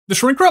The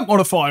Shrinkwrap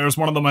Modifier is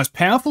one of the most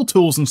powerful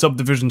tools in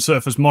subdivision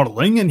surface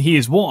modelling, and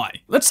here's why.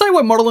 Let's say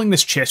we're modelling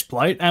this chest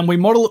plate, and we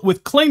model it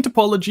with clean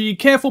topology,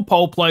 careful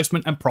pole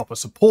placement, and proper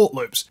support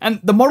loops. And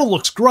the model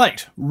looks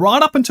great,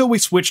 right up until we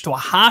switch to a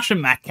harsher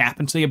mat cap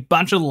and see a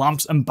bunch of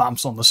lumps and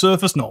bumps on the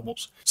surface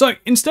normals. So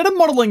instead of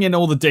modelling in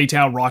all the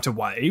detail right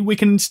away, we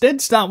can instead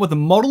start with a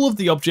model of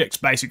the object's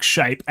basic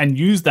shape and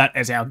use that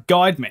as our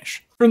guide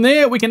mesh. From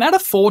there, we can add a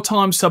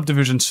 4x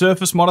subdivision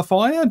surface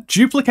modifier,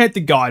 duplicate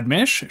the guide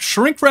mesh,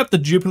 shrink wrap the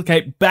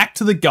duplicate back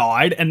to the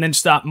guide, and then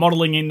start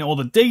modelling in all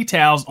the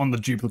details on the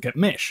duplicate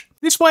mesh.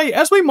 This way,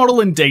 as we model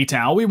in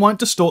detail, we won't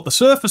distort the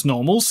surface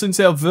normals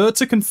since our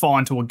verts are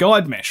confined to a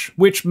guide mesh,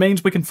 which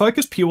means we can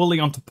focus purely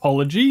on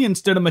topology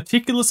instead of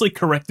meticulously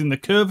correcting the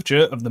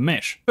curvature of the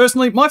mesh.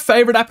 Personally, my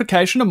favourite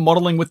application of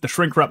modelling with the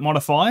Shrinkwrap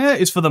Modifier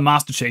is for the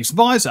Master Chief's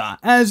visor,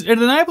 as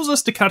it enables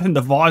us to cut in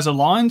the visor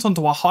lines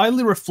onto a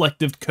highly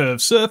reflective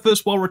curved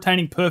surface while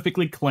retaining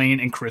perfectly clean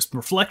and crisp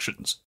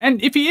reflections.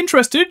 And if you're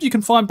interested, you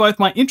can find both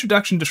my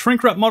introduction to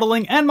Shrinkwrap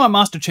modelling and my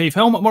Master Chief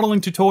helmet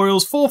modelling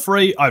tutorials for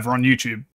free over on YouTube.